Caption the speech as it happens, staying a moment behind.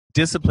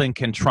discipline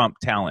can trump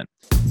talent.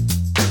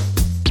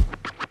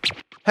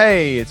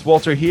 Hey, it's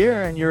Walter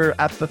here, and you're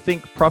at the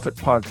Think Profit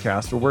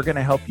podcast, where we're going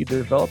to help you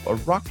develop a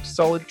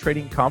rock-solid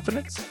trading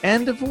confidence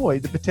and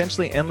avoid the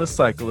potentially endless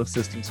cycle of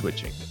system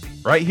switching.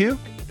 Right, Hugh?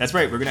 That's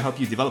right. We're going to help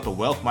you develop a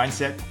wealth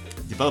mindset,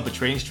 develop a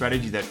trading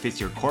strategy that fits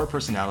your core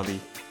personality,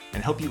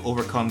 and help you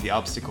overcome the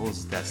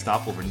obstacles that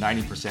stop over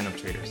 90% of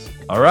traders.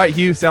 All right,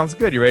 Hugh, sounds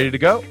good. You ready to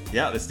go?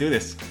 Yeah, let's do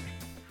this.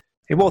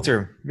 Hey,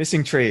 Walter,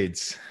 missing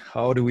trades.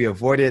 How do we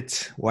avoid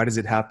it? Why does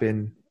it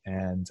happen?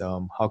 And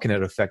how can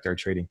it affect our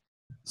trading?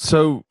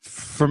 So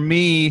for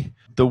me,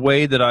 the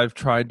way that I've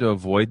tried to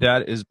avoid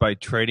that is by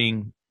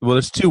trading. Well,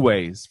 there's two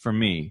ways for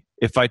me.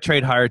 If I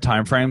trade higher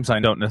time frames,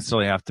 I don't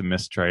necessarily have to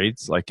miss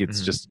trades. Like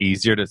it's just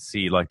easier to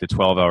see like the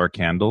 12-hour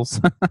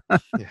candles.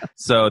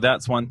 So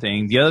that's one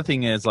thing. The other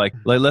thing is like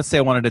let's say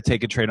I wanted to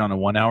take a trade on a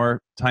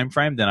 1-hour time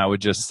frame, then I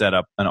would just set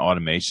up an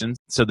automation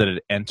so that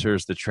it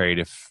enters the trade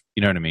if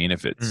you know what I mean,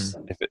 if it's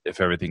if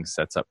everything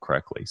sets up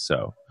correctly.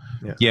 So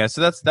yeah,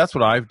 so that's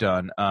what I've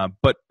done.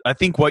 But I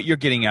think what you're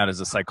getting at is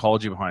the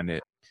psychology behind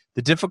it.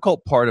 The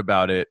difficult part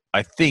about it,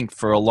 I think,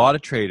 for a lot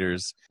of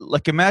traders,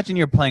 like imagine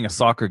you're playing a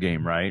soccer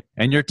game, right?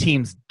 And your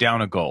team's down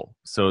a goal.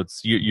 So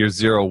it's you're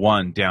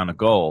 0-1 down a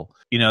goal.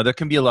 You know, there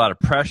can be a lot of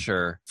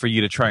pressure for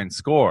you to try and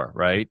score,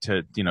 right?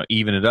 To, you know,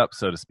 even it up,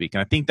 so to speak. And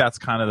I think that's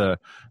kind of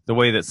the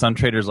way that some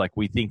traders, like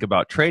we think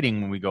about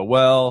trading when we go,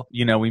 well,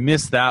 you know, we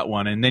missed that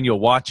one. And then you'll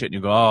watch it and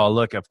you go, oh,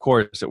 look, of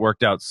course, it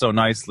worked out so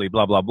nicely,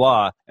 blah, blah,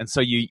 blah. And so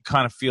you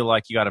kind of feel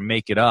like you got to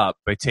make it up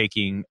by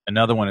taking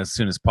another one as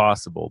soon as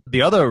possible.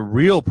 The other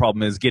real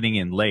problem is getting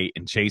in late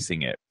and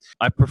chasing it.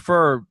 I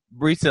prefer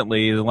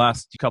recently, the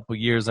last couple of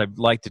years, I've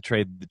liked to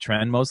trade the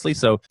trend mostly.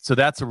 So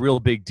that's a real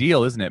big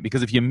deal, isn't it?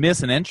 Because if you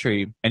miss an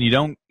entry and you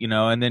don't, you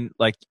know, and then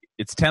like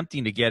it's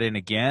tempting to get in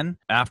again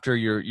after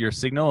your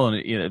signal,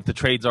 and you know, if the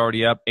trade's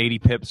already up 80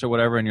 pips or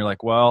whatever, and you're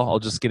like, well, I'll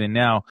just get in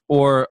now.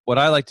 Or what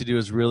I like to do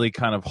is really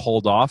kind of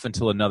hold off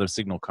until another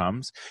signal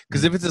comes.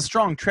 Because if it's a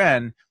strong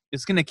trend,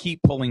 it's going to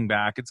keep pulling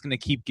back. It's going to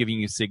keep giving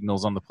you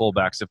signals on the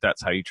pullbacks if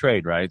that's how you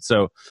trade, right?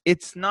 So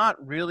it's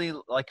not really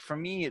like, for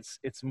me,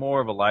 it's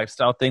more of a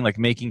lifestyle thing, like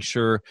making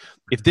sure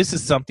if this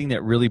is something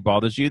that really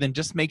bothers you, then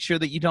just make sure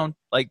that you don't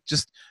like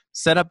just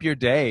set up your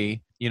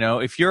day. You know,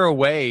 if you're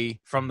away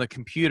from the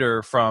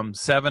computer from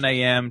 7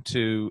 a.m.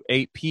 to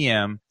 8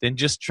 p.m., then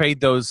just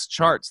trade those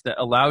charts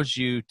that allows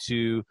you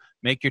to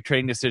make your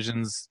trading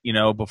decisions, you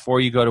know,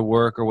 before you go to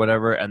work or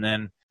whatever, and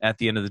then at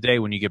the end of the day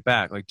when you get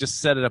back, like just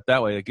set it up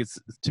that way. Like it's,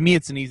 to me,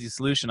 it's an easy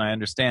solution. I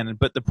understand.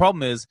 But the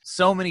problem is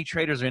so many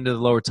traders are into the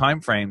lower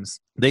time frames.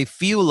 They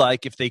feel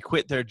like if they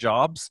quit their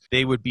jobs,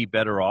 they would be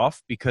better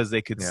off because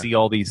they could see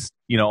all these,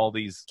 you know, all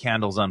these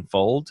candles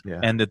unfold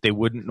and that they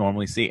wouldn't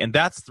normally see. And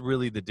that's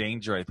really the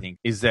danger, I think,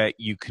 is that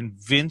you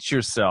convince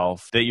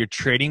yourself that your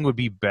trading would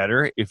be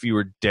better if you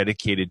were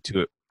dedicated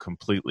to it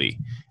completely.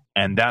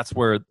 And that's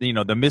where, you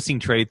know, the missing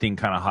trade thing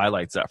kind of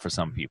highlights that for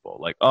some people.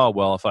 Like, oh,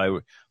 well, if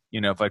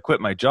I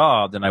quit my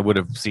job, then I would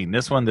have seen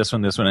this one.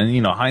 And,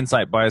 you know,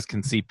 hindsight bias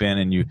can seep in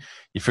and you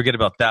forget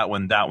about that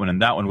one,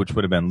 and that one, which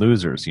would have been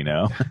losers, you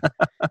know?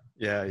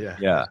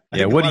 Yeah.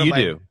 What do you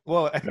do?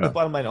 Well, I think the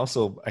bottom line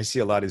also I see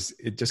a lot is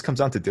it just comes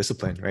down to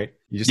discipline, right?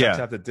 You just have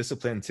to have the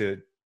discipline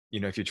to, you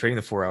know, if you're trading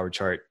the 4-hour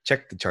chart,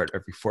 check the chart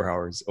every 4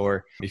 hours.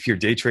 Or if you're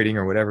day trading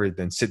or whatever,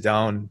 then sit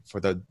down for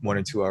the 1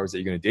 or 2 hours that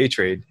you're going to day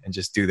trade and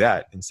just do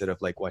that instead of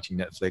like watching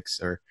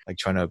Netflix or like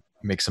trying to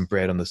make some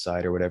bread on the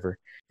side or whatever.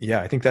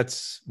 Yeah, I think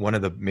that's one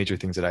of the major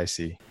things that I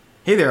see.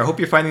 Hey there, I hope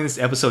you're finding this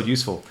episode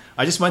useful.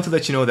 I just wanted to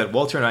let you know that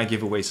Walter and I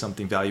give away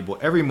something valuable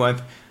every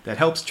month that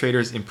helps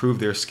traders improve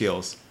their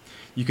skills.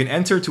 You can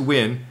enter to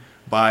win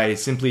by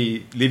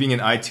simply leaving an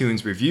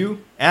iTunes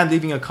review and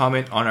leaving a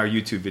comment on our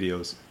YouTube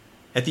videos.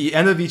 At the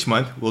end of each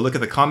month, we'll look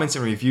at the comments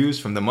and reviews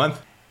from the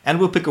month, and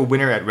we'll pick a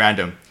winner at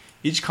random.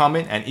 Each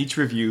comment and each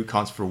review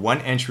counts for one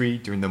entry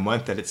during the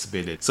month that it's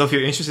submitted. So if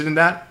you're interested in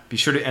that, be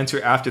sure to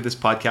enter after this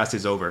podcast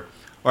is over.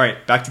 All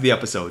right, back to the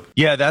episode.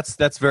 Yeah,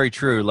 that's very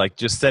true. Like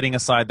just setting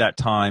aside that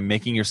time,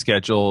 making your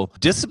schedule.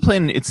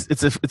 Discipline,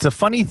 it's a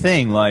funny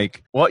thing.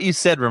 Like what you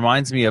said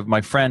reminds me of my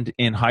friend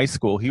in high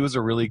school. He was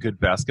a really good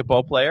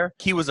basketball player.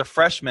 He was a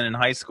freshman in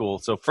high school,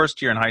 so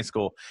first year in high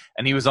school,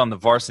 and he was on the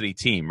varsity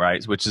team,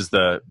 right? Which is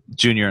the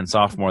junior and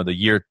sophomore, the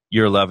year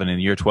 11 and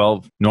year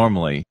 12.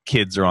 Normally,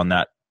 kids are on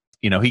that.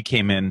 You know, he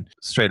came in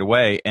straight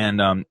away,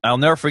 and I'll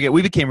never forget,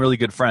 we became really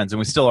good friends, and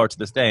we still are to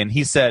this day. And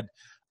he said,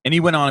 and he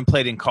went on and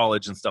played in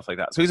college and stuff like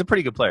that. So he's a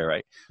pretty good player,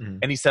 right? Mm-hmm.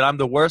 And he said, I'm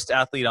the worst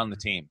athlete on the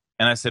team.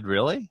 And I said,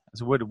 really? I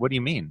said, what do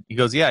you mean? He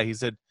goes, yeah. He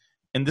said,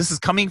 and this is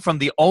coming from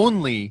the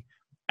only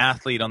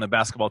athlete on the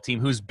basketball team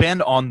who's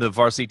been on the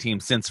varsity team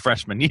since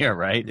freshman year,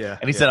 right? Yeah.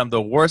 And he said, I'm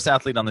the worst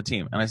athlete on the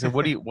team. And I said,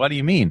 what do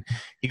you mean?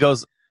 He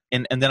goes,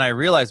 and then I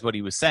realized what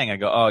he was saying. I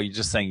go, oh, you're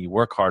just saying you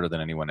work harder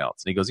than anyone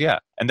else. And he goes, yeah.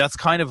 And that's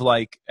kind of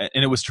like,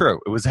 and it was true.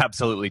 It was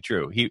absolutely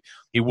true. He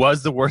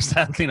was the worst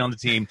athlete on the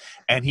team,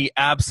 and he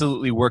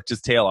absolutely worked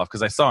his tail off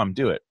because I saw him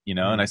do it, you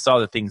know, and I saw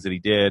the things that he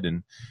did.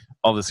 And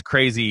all this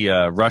crazy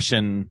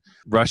Russian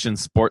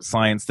sports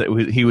science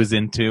that he was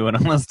into and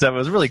all that stuff. It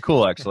was really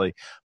cool, actually.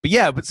 But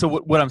yeah, so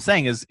what I'm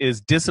saying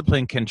is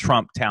discipline can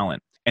trump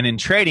talent. And in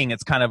trading,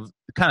 it's kind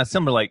of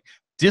similar. Like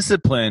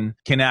discipline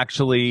can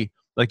actually,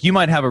 like you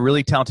might have a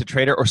really talented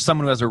trader or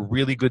someone who has a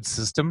really good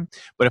system,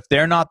 but if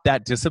they're not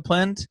that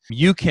disciplined,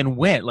 you can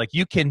win. Like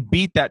you can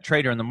beat that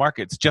trader in the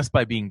markets just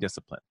by being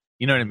disciplined.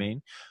 You know what I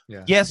mean?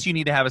 Yeah. Yes, you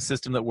need to have a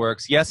system that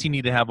works. Yes, you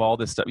need to have all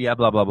this stuff. Yeah,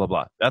 blah, blah, blah,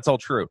 blah. That's all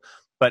true.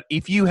 But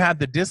if you have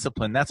the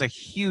discipline, that's a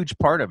huge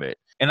part of it.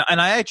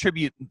 And I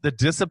attribute the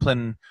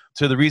discipline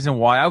to the reason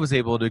why I was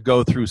able to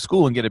go through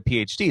school and get a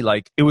PhD.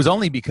 Like, it was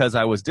only because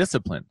I was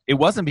disciplined. It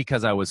wasn't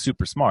because I was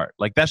super smart.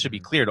 Like, that should be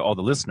clear to all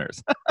the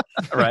listeners,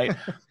 right?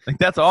 Like,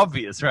 that's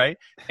obvious, right?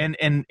 And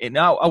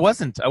no, I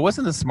wasn't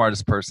the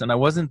smartest person. I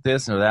wasn't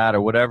this or that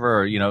or whatever,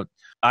 or, you know,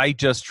 I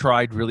just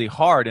tried really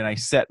hard and I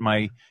set my,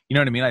 you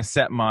know what I mean? I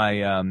set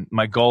my,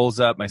 my goals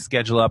up, my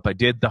schedule up. I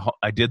did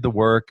the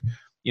work.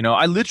 You know,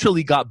 I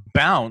literally got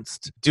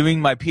bounced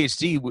doing my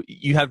PhD.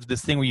 You have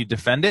this thing where you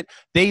defend it.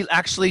 They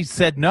actually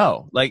said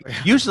no. Like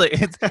usually,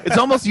 it's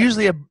almost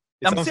usually a.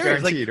 It's almost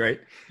guaranteed, right?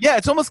 Yeah,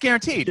 it's almost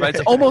guaranteed, right?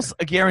 It's almost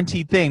a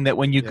guaranteed thing that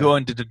when you go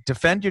in to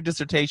defend your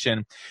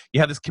dissertation, you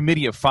have this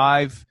committee of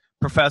 5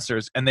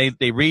 professors, and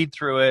they read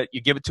through it.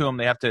 You give it to them.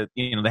 They have to,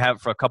 you know, they have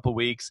it for a couple of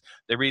weeks.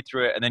 They read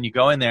through it, and then you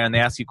go in there and they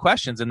ask you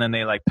questions, and then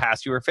they like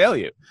pass you or fail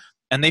you.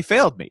 And they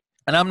failed me.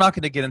 And I'm not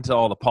going to get into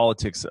all the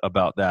politics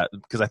about that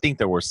because I think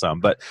there were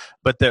some, but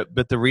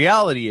the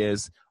reality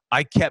is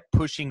I kept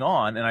pushing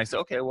on, and I said,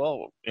 okay,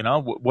 well, you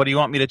know, what do you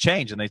want me to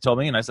change? And they told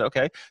me, and I said,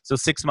 okay. So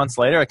 6 months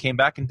later, I came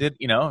back and did,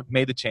 you know,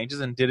 made the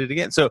changes and did it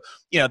again. So,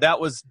 you know, that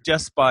was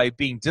just by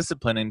being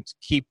disciplined and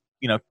keep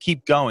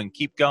going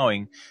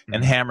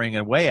and hammering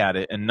away at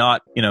it and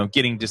not, you know,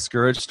 getting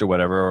discouraged or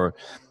whatever,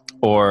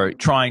 or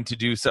trying to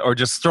do so, or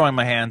just throwing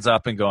my hands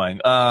up and going,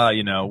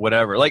 you know,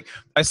 whatever. Like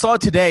I saw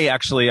today,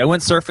 actually, I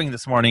went surfing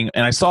this morning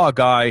and I saw a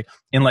guy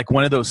in like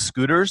one of those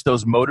scooters,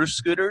 those motor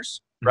scooters,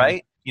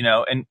 right? You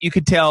know, and you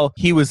could tell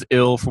he was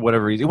ill for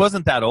whatever reason. He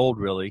wasn't that old,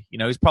 really. You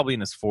know, he's probably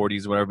in his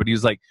 40s or whatever, but he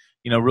was like,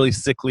 you know, really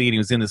sickly, and he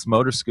was in this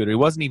motor scooter. He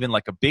wasn't even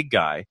like a big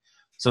guy.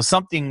 So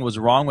something was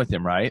wrong with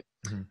him, right?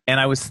 Mm-hmm. And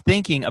I was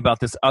thinking about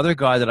this other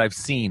guy that I've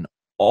seen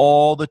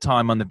all the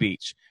time on the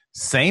beach.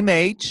 Same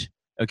age,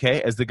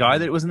 okay, as the guy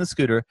that was in the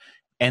scooter.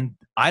 And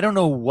I don't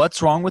know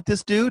what's wrong with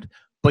this dude,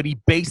 but he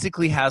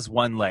basically has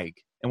one leg.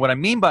 And what I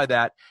mean by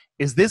that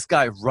is this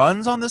guy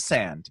runs on the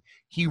sand.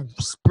 He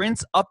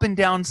sprints up and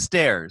down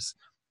stairs,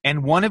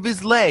 and one of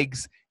his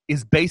legs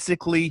is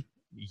basically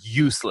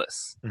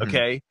useless,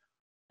 okay?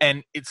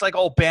 And it's like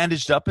all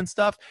bandaged up and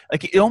stuff.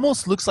 Like it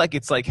almost looks like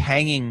it's like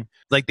hanging,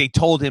 like they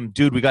told him,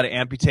 dude, we got to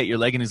amputate your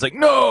leg. And he's like,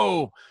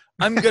 no,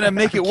 I'm going to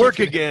make it work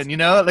again. You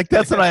know, like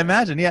that's what I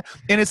imagine. Yeah.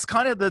 And it's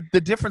kind of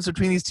the difference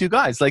between these two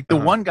guys. Like the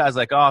one guy's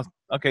like, oh,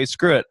 okay,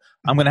 screw it.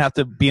 I'm going to have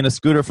to be in a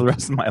scooter for the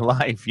rest of my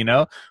life, you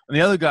know? And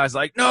the other guy's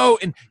like, no.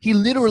 And he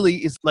literally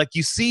is like,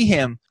 you see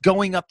him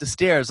going up the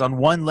stairs on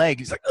one leg.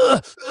 He's like,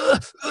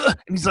 and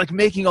he's like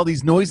making all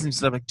these noises and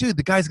stuff. Like, dude,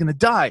 the guy's going to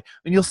die.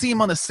 And you'll see him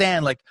on the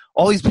sand. Like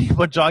all these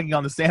people are jogging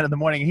on the sand in the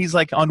morning. And he's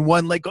like on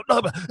one leg going,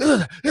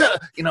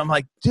 you know, I'm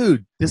like,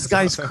 dude, this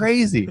guy's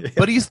crazy,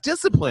 but he's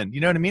disciplined.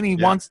 You know what I mean? He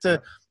wants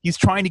to, he's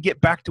trying to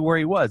get back to where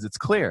he was. It's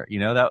clear, you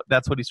know,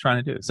 that's what he's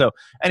trying to do. So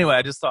anyway,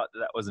 I just thought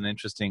that was an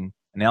interesting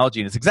analogy,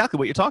 and it's exactly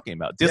what you're talking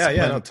about.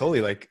 Discipline, no,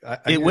 totally. Like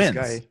I wins.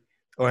 This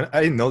guy,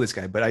 I didn't know this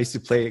guy, but I used to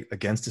play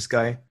against this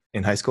guy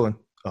in high school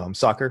in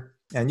soccer,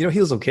 and you know he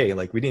was okay.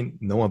 Like we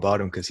didn't know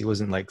about him because he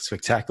wasn't like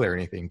spectacular or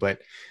anything.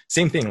 But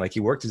same thing, like he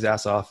worked his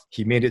ass off.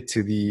 He made it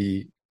to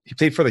he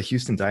played for the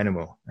Houston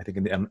Dynamo, I think,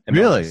 in the MLS.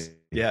 Really?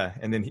 Yeah,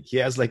 and then he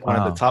has like one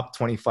of the top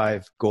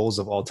 25 goals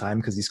of all time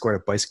because he scored a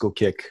bicycle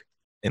kick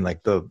in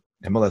like the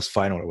MLS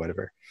final or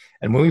whatever.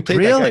 And when we played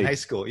that guy in high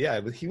school,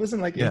 but he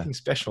wasn't like anything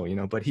special, you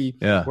know, but he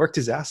worked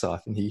his ass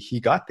off and he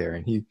got there,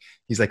 and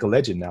he's like a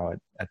legend now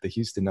at the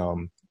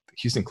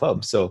Houston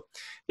club. So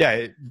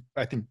I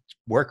think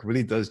work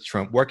really does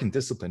trump, work and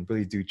discipline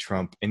really do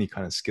trump any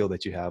kind of skill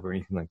that you have or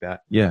anything like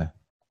that. Yeah.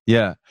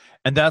 Yeah.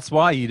 And that's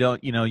why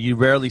you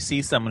rarely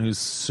see someone who's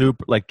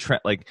super like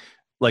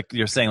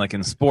you're saying, like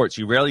in sports,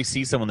 you rarely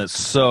see someone that's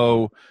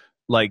so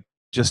like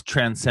just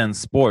transcends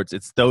sports.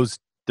 It's those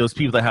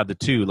people that have the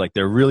two, like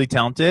they're really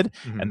talented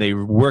and they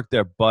work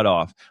their butt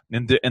off,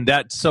 and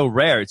that's so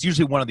rare. It's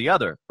usually one or the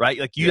other, right?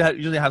 Like you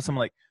usually have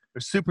someone like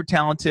they're super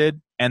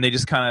talented and they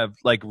just kind of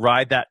like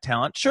ride that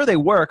talent. Sure, they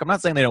work. I'm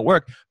not saying they don't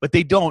work, but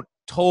they don't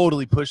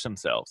totally push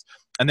themselves.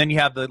 And then you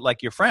have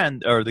like your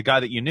friend or the guy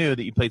that you knew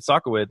that you played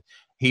soccer with.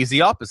 He's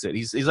the opposite.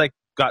 He's like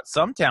got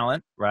some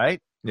talent, right?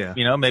 Yeah.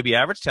 You know, maybe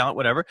average talent,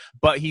 whatever.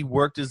 But he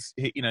worked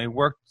he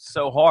worked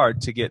so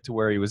hard to get to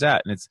where he was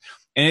at, and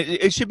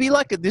it should be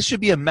like this should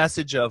be a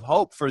message of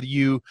hope for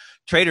you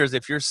traders.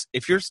 If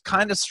you're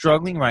kind of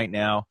struggling right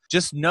now,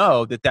 just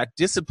know that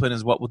discipline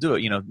is what will do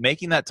it. You know,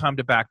 making that time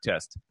to back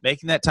test,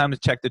 making that time to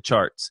check the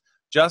charts,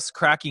 just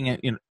cracking it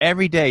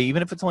every day,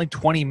 even if it's only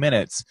 20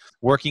 minutes,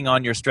 working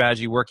on your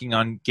strategy, working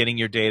on getting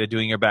your data,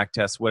 doing your back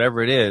tests,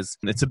 whatever it is,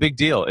 it's a big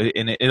deal.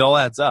 It all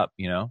adds up,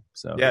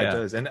 So yeah, it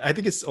does. And I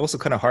think it's also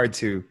kind of hard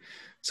to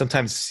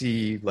sometimes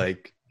see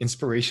like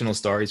inspirational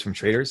stories from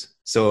traders.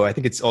 So I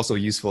think it's also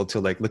useful to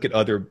like look at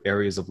other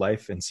areas of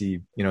life and see,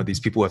 these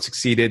people who have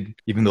succeeded,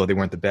 even though they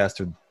weren't the best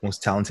or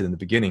most talented in the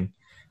beginning,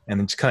 and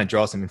then just kind of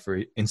draw some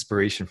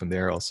inspiration from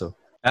there also.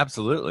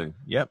 Absolutely.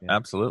 Yep. Yeah.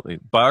 Absolutely.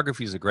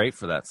 Biographies are great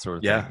for that sort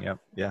of thing. Yep.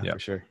 Yeah, for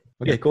sure.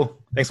 Okay, cool.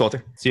 Thanks,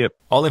 Walter. See you.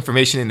 All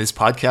information in this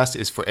podcast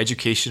is for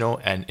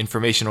educational and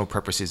informational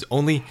purposes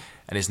only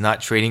and is not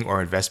trading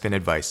or investment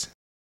advice.